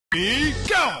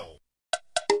Go!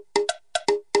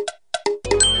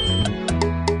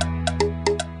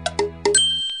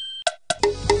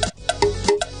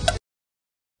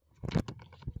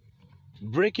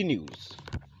 Breaking news.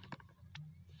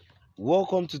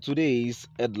 Welcome to today's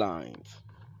headlines.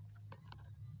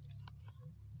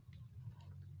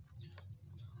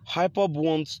 Ipobs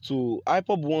wants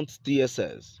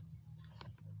DSS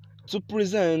to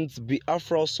present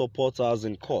Biafra supporters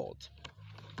in court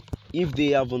if they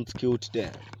haven't killed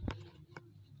them.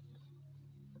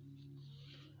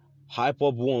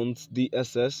 Ipobs wants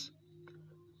DSS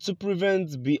to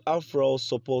prevent Biafra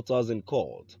supporters in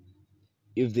court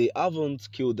if they haven't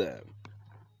killed them.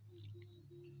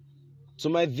 To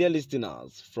my dear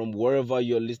listeners from wherever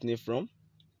you're listening from,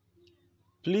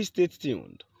 please stay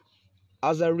tuned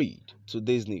as I read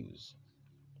today's news.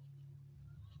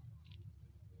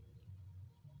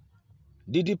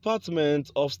 The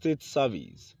Department of State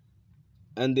Service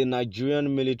and the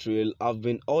Nigerian military have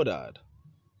been ordered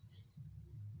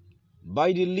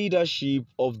by the leadership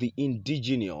of the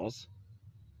indigenous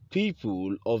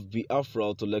people of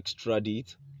Biafra to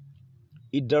extradite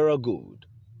Kïlléd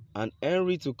and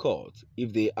Henry to court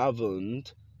if they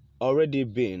haven't already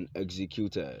been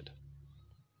executed.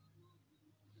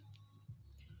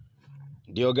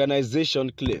 The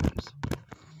organization claims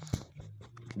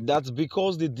that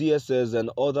because the DSS and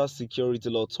other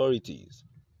security authorities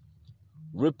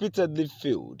repeatedly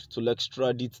failed to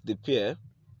extradite the pair,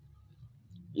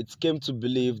 it came to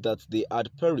believe that they had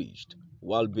perished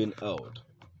while being held.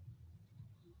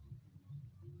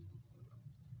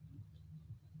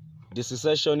 The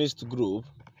secessionist group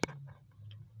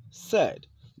said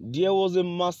there was a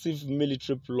massive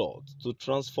military plot to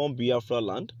transform Biafra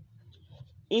land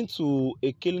into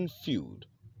a killing field,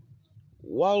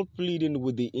 while pleading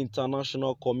with the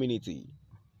international community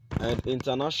and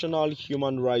international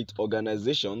human rights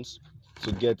organizations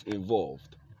to get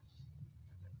involved.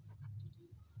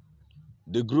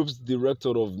 The group's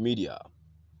director of media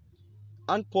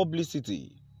and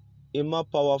publicity, Emma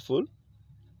Powerful,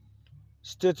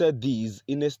 stated this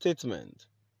in a statement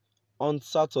on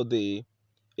Saturday,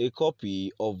 a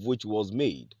copy of which was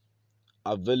made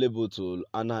available to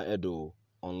Anna Edo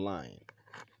online.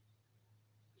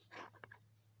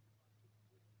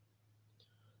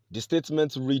 The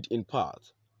statement read in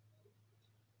part,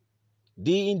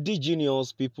 "The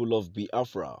indigenous people of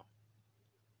Biafra,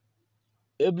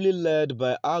 ably led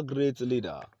by our great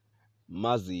leader,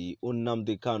 Mazi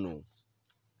Nnamdi Kanu,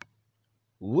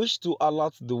 wish to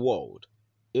alert the world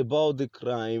about the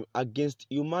crime against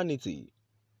humanity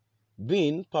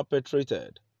being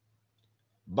perpetrated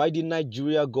by the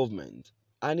Nigeria government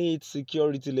and its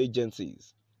security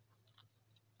agencies,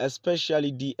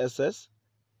 especially DSS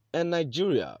and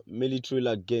Nigeria military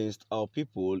against our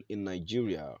people in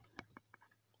Nigeria.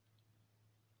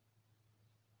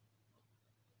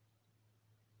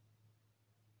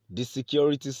 The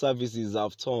security services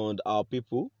have turned our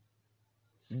people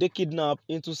they kidnap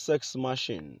into sex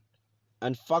machine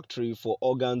and factory for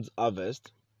organs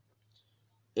harvest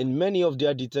in many of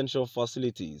their detention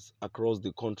facilities across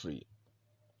the country.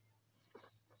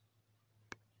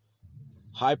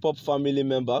 Ipobs family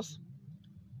members,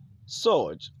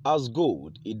 such as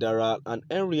Gold, Idara, and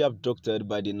Henry abducted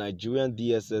by the Nigerian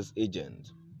DSS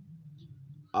agent,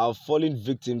 have fallen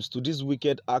victims to this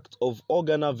wicked act of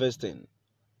organ harvesting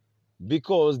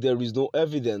because there is no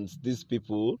evidence these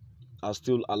people are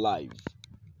still alive.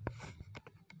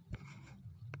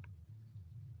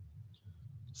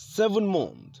 7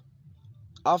 months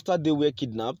after they were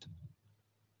kidnapped,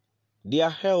 they are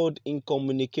held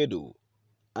incommunicado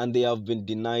and they have been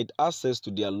denied access to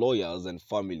their lawyers and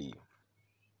family.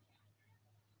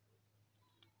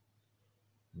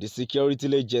 The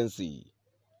security agency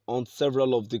on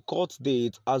several of the court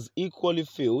dates has equally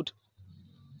failed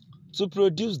to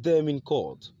produce them in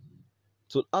court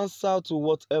to answer to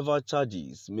whatever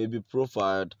charges may be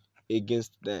profiled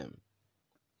against them.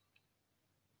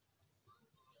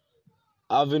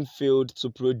 Having failed to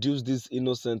produce these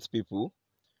innocent people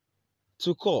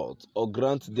to court or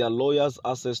grant their lawyers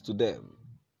access to them,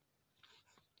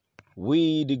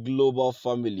 we, the global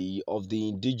family of the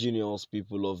indigenous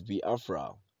people of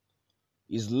Biafra,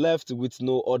 is left with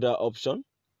no other option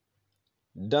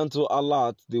than to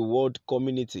alert the world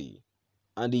community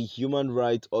and the human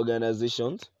rights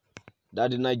organizations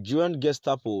that the Nigerian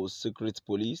Gestapo secret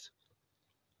police,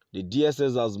 the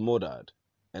DSS, has murdered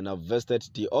and harvested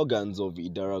the organs of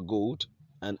Kïlléd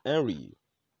and Henry.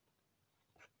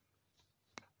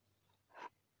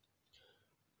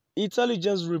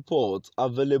 Intelligence reports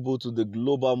available to the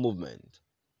global movement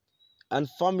and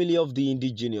family of the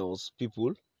indigenous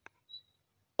people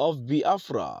of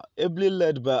Biafra, ably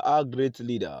led by our great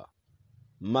leader,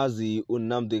 Mazi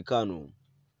Nnamdi Kanu,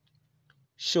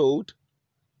 showed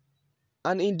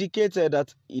and indicated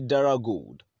that Idara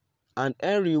Gold and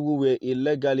Henry, who were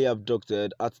illegally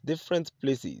abducted at different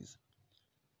places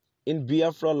in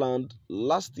Biafra land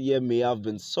last year, may have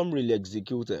been summarily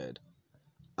executed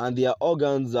and their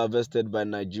organs harvested by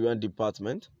Nigerian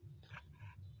Department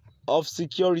of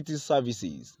Security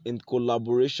Services in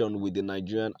collaboration with the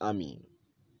Nigerian Army.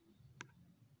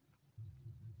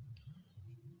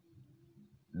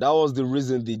 That was the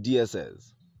reason the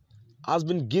DSS has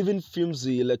been giving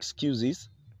flimsy excuses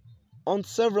on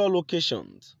several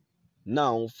occasions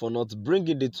now for not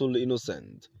bringing the two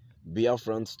innocent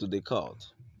Biafrans to the court.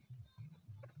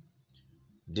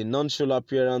 The non-show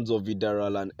appearance of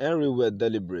Idaral and Henry were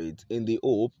deliberate in the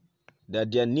hope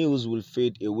that their news will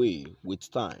fade away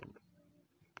with time.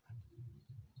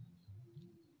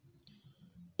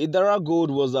 Idara Gold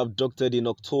was abducted in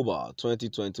October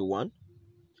 2021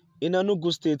 in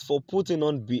Enugu State for putting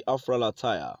on Biafra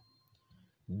attire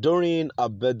during a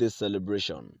birthday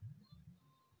celebration.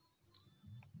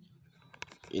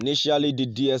 Initially, the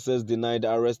DSS denied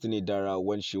arresting Idara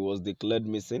when she was declared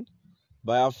missing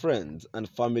by her friends and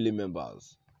family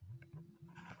members.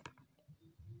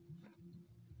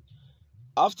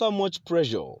 After much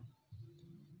pressure,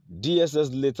 DSS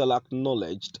later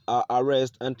acknowledged her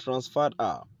arrest and transferred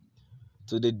her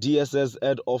to the DSS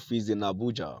head office in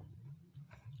Abuja.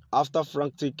 After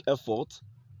frantic effort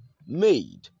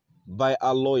made by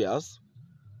her lawyers,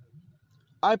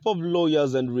 Ipobs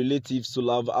lawyers and relatives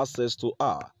will have access to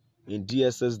her in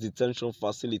DSS detention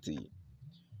facility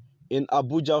in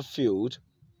Abuja field.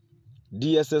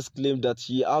 DSS claimed that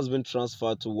she has been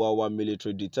transferred to Wawa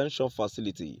military detention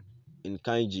facility in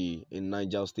Kainji in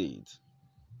Niger State.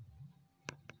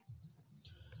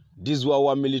 This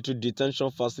Wawa military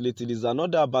detention facility is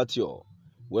another abattoir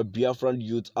where Biafran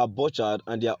youth are butchered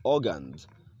and their organs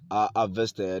are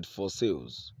harvested for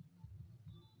sales.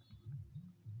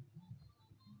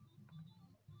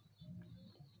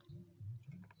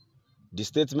 The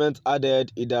statement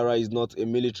added Idara is not a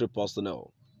military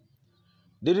personnel,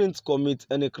 didn't commit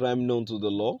any crime known to the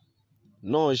law,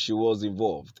 nor she was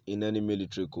involved in any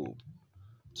military coup.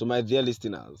 To my dear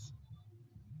listeners,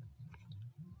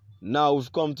 now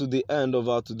we've come to the end of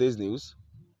our today's news.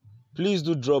 Please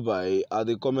do drop by at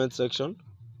the comment section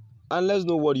and let's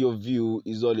know what your view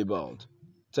is all about.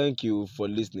 Thank you for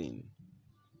listening.